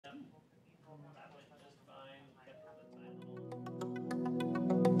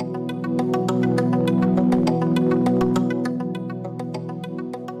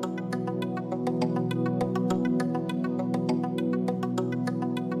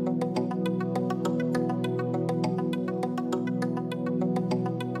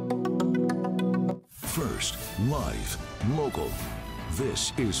Live, local.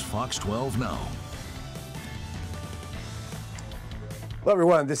 This is Fox 12 Now. Hello,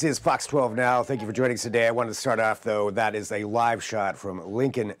 everyone. This is Fox 12 Now. Thank you for joining us today. I wanted to start off, though, that is a live shot from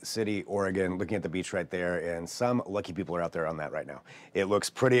Lincoln City, Oregon, looking at the beach right there, and some lucky people are out there on that right now. It looks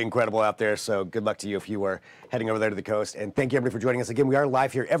pretty incredible out there, so good luck to you if you are heading over there to the coast. And thank you, everybody, for joining us again. We are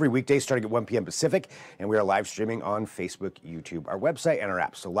live here every weekday starting at 1 p.m. Pacific, and we are live streaming on Facebook, YouTube, our website, and our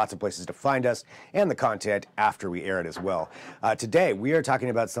app. So lots of places to find us and the content after we air it as well. Today, we are talking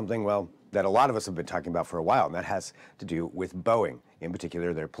about something, well, that a lot of us have been talking about for a while, and that has to do with Boeing, in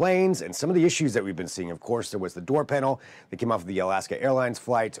particular their planes and some of the issues that we've been seeing. Of course, there was the door panel that came off of the Alaska Airlines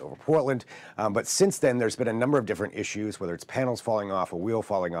flight over Portland, but since then there's been a number of different issues, whether it's panels falling off, a wheel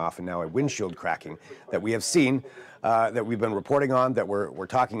falling off, and now a windshield cracking that we have seen, that we've been reporting on, that we're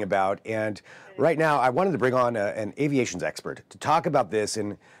talking about. And right now I wanted to bring on an aviations expert to talk about this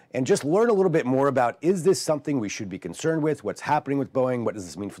and just learn a little bit more about, is this something we should be concerned with? What's happening with Boeing? What does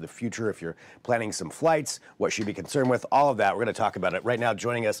this mean for the future if you're planning some flights? What should you be concerned with? All of that, we're going to talk about it. Right now,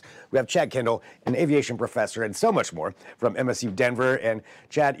 joining us, we have Chad Kendall, an aviation professor, and so much more from MSU Denver. And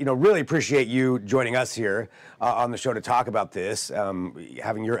Chad, really appreciate you joining us here on the show to talk about this.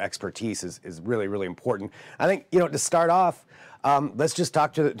 Having your expertise is really, really important. I think, to start off, let's just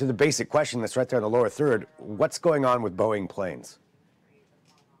talk to the basic question that's right there in the lower third. What's going on with Boeing planes?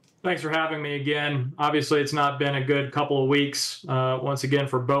 Thanks for having me again. Obviously, it's not been a good couple of weeks, once again,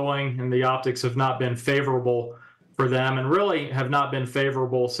 for Boeing, and the optics have not been favorable for them, and really have not been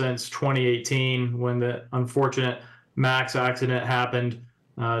favorable since 2018 when the unfortunate MAX accident happened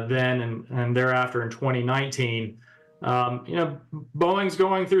then and thereafter in 2019. Boeing's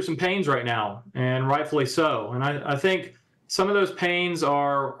going through some pains right now, and rightfully so. And I think some of those pains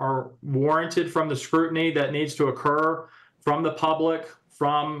are warranted from the scrutiny that needs to occur from the public,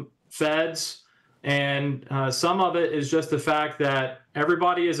 from feds, and some of it is just the fact that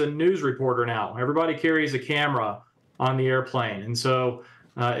everybody is a news reporter now. Everybody carries a camera on the airplane. And so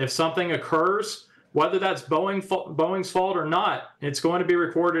if something occurs, whether that's Boeing's fault or not, it's going to be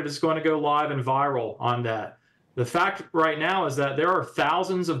recorded, it's going to go live and viral on that. The fact right now is that there are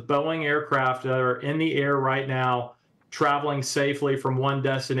thousands of Boeing aircraft that are in the air right now, traveling safely from one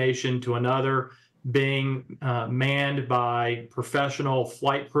destination to another, being manned by professional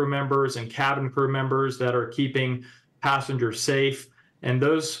flight crew members and cabin crew members that are keeping passengers safe. And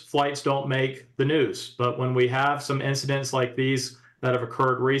those flights don't make the news. But when we have some incidents like these that have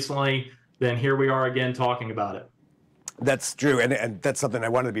occurred recently, then here we are again talking about it. That's true, and that's something I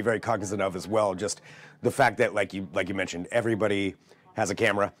wanted to be very cognizant of as well. Just the fact that, like you mentioned, everybody has a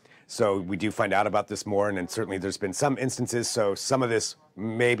camera. So we do find out about this more, and then certainly there's been some instances. So some of this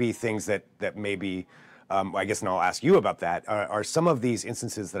may be things that maybe, I guess, and I'll ask you about that, are some of these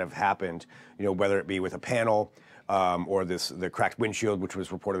instances that have happened, whether it be with a panel or the cracked windshield, which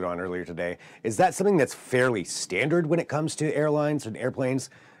was reported on earlier today. Is that something that's fairly standard when it comes to airlines and airplanes?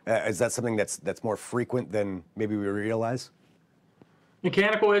 Is that something that's more frequent than maybe we realize?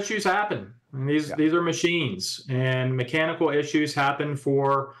 Mechanical issues happen. These are machines, and mechanical issues happen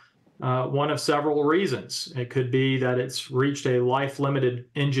for one of several reasons. It could be that it's reached a life-limited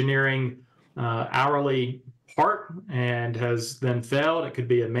engineering hourly part and has then failed. It could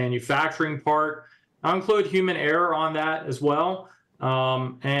be a manufacturing part. I'll include human error on that as well,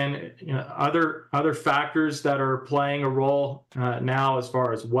 and other factors that are playing a role now as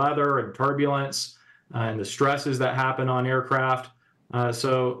far as weather and turbulence and the stresses that happen on aircraft.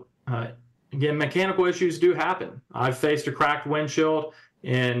 Again, mechanical issues do happen. I've faced a cracked windshield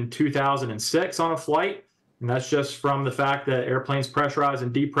in 2006 on a flight, and that's just from the fact that airplanes pressurize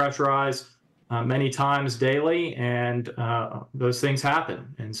and depressurize many times daily, and those things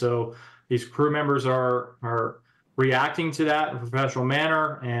happen. And so these crew members are reacting to that in a professional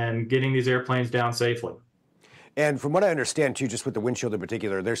manner and getting these airplanes down safely. And from what I understand, too, just with the windshield in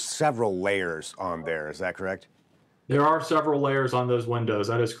particular, there's several layers on there. Is that correct? There are several layers on those windows.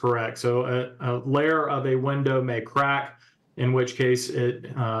 That is correct. So a layer of a window may crack, in which case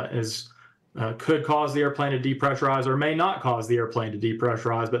it could cause the airplane to depressurize or may not cause the airplane to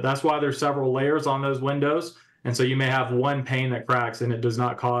depressurize. But that's why there's several layers on those windows. And so you may have one pane that cracks and it does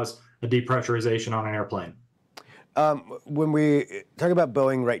not cause a depressurization on an airplane. When we talk about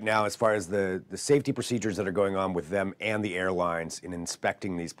Boeing right now, as far as the safety procedures that are going on with them and the airlines in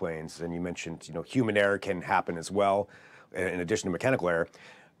inspecting these planes, and you mentioned, human error can happen as well, in addition to mechanical error.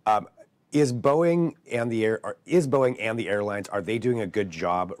 Is Boeing and the airlines, are they doing a good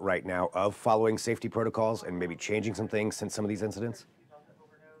job right now of following safety protocols and maybe changing some things since some of these incidents?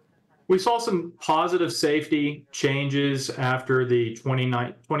 We saw some positive safety changes after the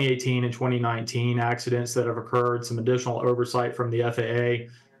 2018 and 2019 accidents that have occurred, some additional oversight from the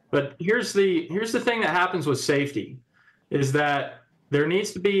FAA. But here's the thing that happens with safety, is that there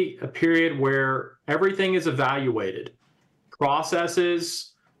needs to be a period where everything is evaluated.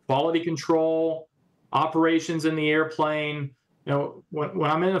 Processes, quality control, operations in the airplane. You know, when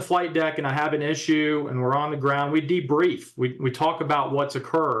I'm in the flight deck and I have an issue and we're on the ground, we debrief. We talk about what's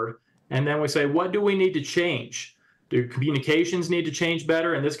occurred, and then we say, what do we need to change? Do communications need to change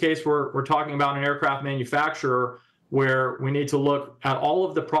better? In this case, we're talking about an aircraft manufacturer where we need to look at all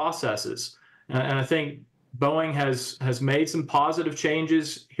of the processes. And I think Boeing has made some positive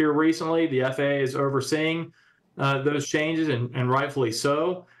changes here recently. The FAA is overseeing those changes, and rightfully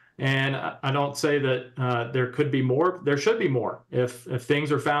so. And I don't say that there could be more. There should be more if things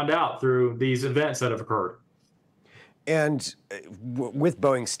are found out through these events that have occurred. And with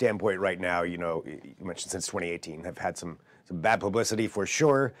Boeing's standpoint right now, you know, you mentioned since 2018 have had some bad publicity for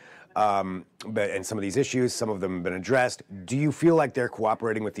sure, and some of these issues, some of them have been addressed. Do you feel like they're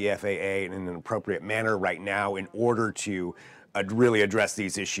cooperating with the FAA in an appropriate manner right now in order to really address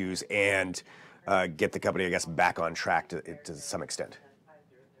these issues and get the company, I guess, back on track to some extent?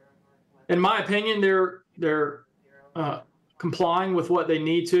 In my opinion, they're complying with what they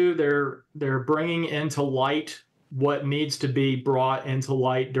need to. They're bringing into light what needs to be brought into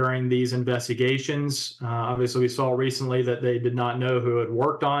light during these investigations. Obviously, we saw recently that they did not know who had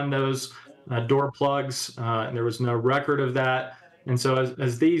worked on those door plugs, and there was no record of that. And so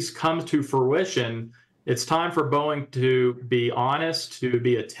as these come to fruition, it's time for Boeing to be honest, to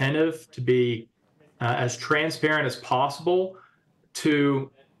be attentive, to be as transparent as possible,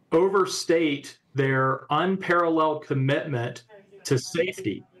 to overstate their unparalleled commitment to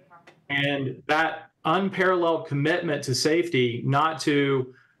safety. And that unparalleled commitment to safety, not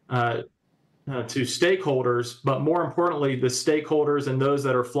to stakeholders, but more importantly, the stakeholders and those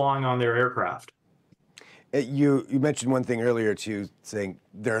that are flying on their aircraft. You mentioned one thing earlier too, saying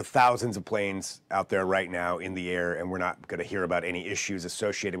there are thousands of planes out there right now in the air, and we're not going to hear about any issues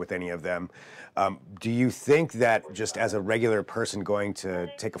associated with any of them. Do you think that just as a regular person going to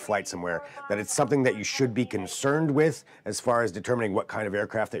take a flight somewhere, that it's something that you should be concerned with as far as determining what kind of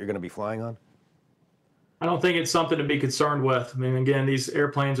aircraft that you're going to be flying on? I don't think it's something to be concerned with. I mean, again, these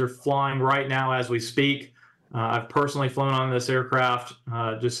airplanes are flying right now as we speak. I've personally flown on this aircraft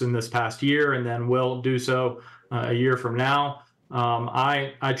just in this past year, and then will do so a year from now.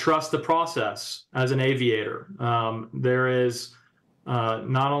 I trust the process as an aviator. There is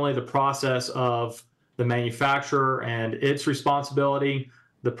not only the process of the manufacturer and its responsibility,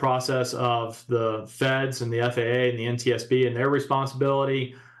 the process of the feds and the FAA and the NTSB and their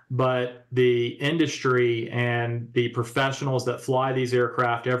responsibility, but the industry and the professionals that fly these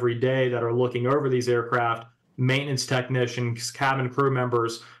aircraft every day that are looking over these aircraft, maintenance technicians, cabin crew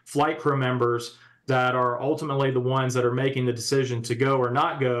members, flight crew members, that are ultimately the ones that are making the decision to go or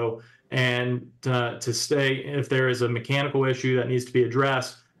not go, and to stay. If there is a mechanical issue that needs to be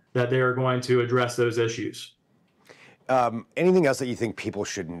addressed, that they are going to address those issues. Anything else that you think people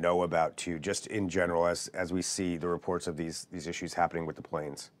should know about too, just in general, as we see the reports of these issues happening with the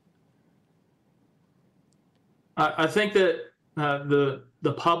planes? I think that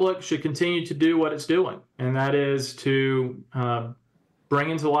the public should continue to do what it's doing, and that is to bring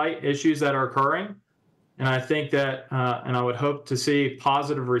into light issues that are occurring. And I think that, and I would hope to see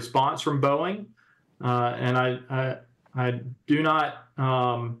positive response from Boeing. And I do not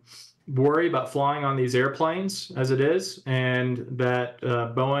worry about flying on these airplanes as it is, and that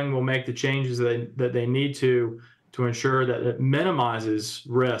Boeing will make the changes that they need to ensure that it minimizes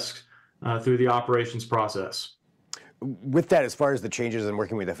risk through the operations process. With that, as far as the changes and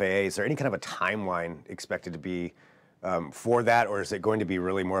working with FAA, is there any kind of a timeline expected to be for that, or is it going to be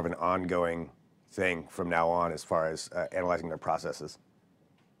really more of an ongoing thing from now on as far as analyzing their processes?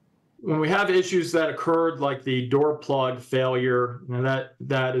 When we have issues that occurred, like the door plug failure, you know,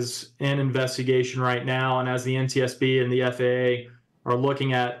 that is in investigation right now, and as the NTSB and the FAA are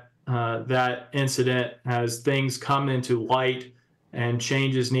looking at that incident, as things come into light and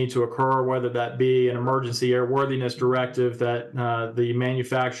changes need to occur, whether that be an emergency airworthiness directive that the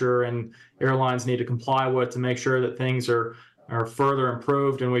manufacturer and airlines need to comply with to make sure that things are further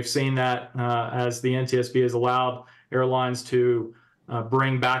improved. And we've seen that as the NTSB has allowed airlines to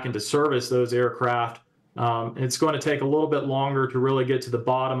bring back into service those aircraft. It's going to take a little bit longer to really get to the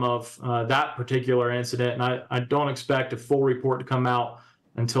bottom of that particular incident. And I don't expect a full report to come out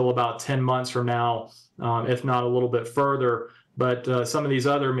until about 10 months from now, if not a little bit further. But some of these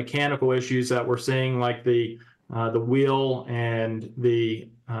other mechanical issues that we're seeing, like the the wheel and the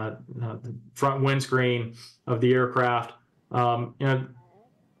front windscreen of the aircraft.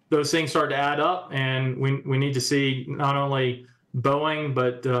 Those things start to add up, and we need to see not only Boeing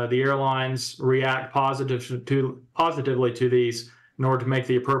but the airlines react positively to these in order to make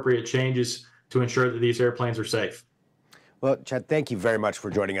the appropriate changes to ensure that these airplanes are safe. Well, Chad, thank you very much for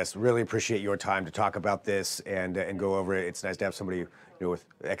joining us. Really appreciate your time to talk about this and go over it. It's nice to have somebody with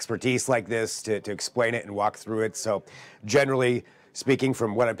expertise like this to explain it and walk through it. So generally speaking,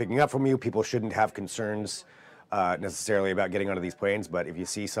 from what I'm picking up from you, people shouldn't have concerns necessarily about getting onto these planes, but if you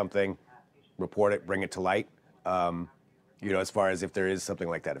see something, report it, bring it to light. As far as if there is something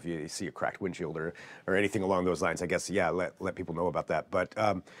like that, if you see a cracked windshield or anything along those lines, I guess, yeah, let people know about that. But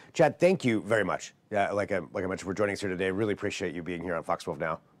Chad, thank you very much. Yeah, like I mentioned, for joining us here today. Really appreciate you being here on Fox 12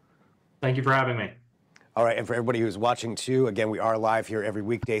 Now. Thank you for having me. All right, and for everybody who's watching too, again, we are live here every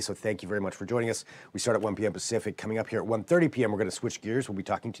weekday, so thank you very much for joining us. We start at 1 p.m. Pacific. Coming up here at 1:30 p.m., we're going to switch gears. We'll be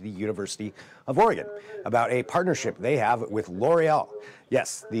talking to the University of Oregon about a partnership they have with L'Oreal.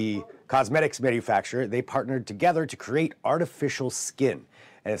 Yes, the cosmetics manufacturer, they partnered together to create artificial skin.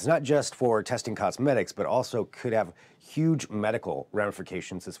 And it's not just for testing cosmetics, but also could have huge medical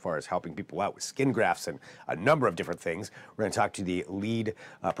ramifications as far as helping people out with skin grafts and a number of different things. We're going to talk to the lead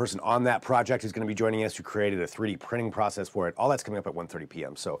person on that project who's going to be joining us, who created a 3D printing process for it. All that's coming up at 1:30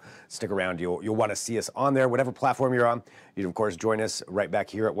 p.m. So stick around. You'll want to see us on there, whatever platform you're on. You can, of course, join us right back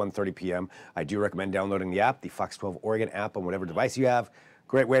here at 1:30 p.m. I do recommend downloading the app, the Fox 12 Oregon app, on whatever device you have.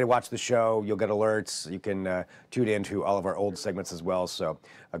 Great way to watch the show. You'll get alerts. You can tune into all of our old segments as well. So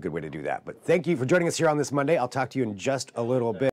a good way to do that. But thank you for joining us here on this Monday. I'll talk to you in just a little bit.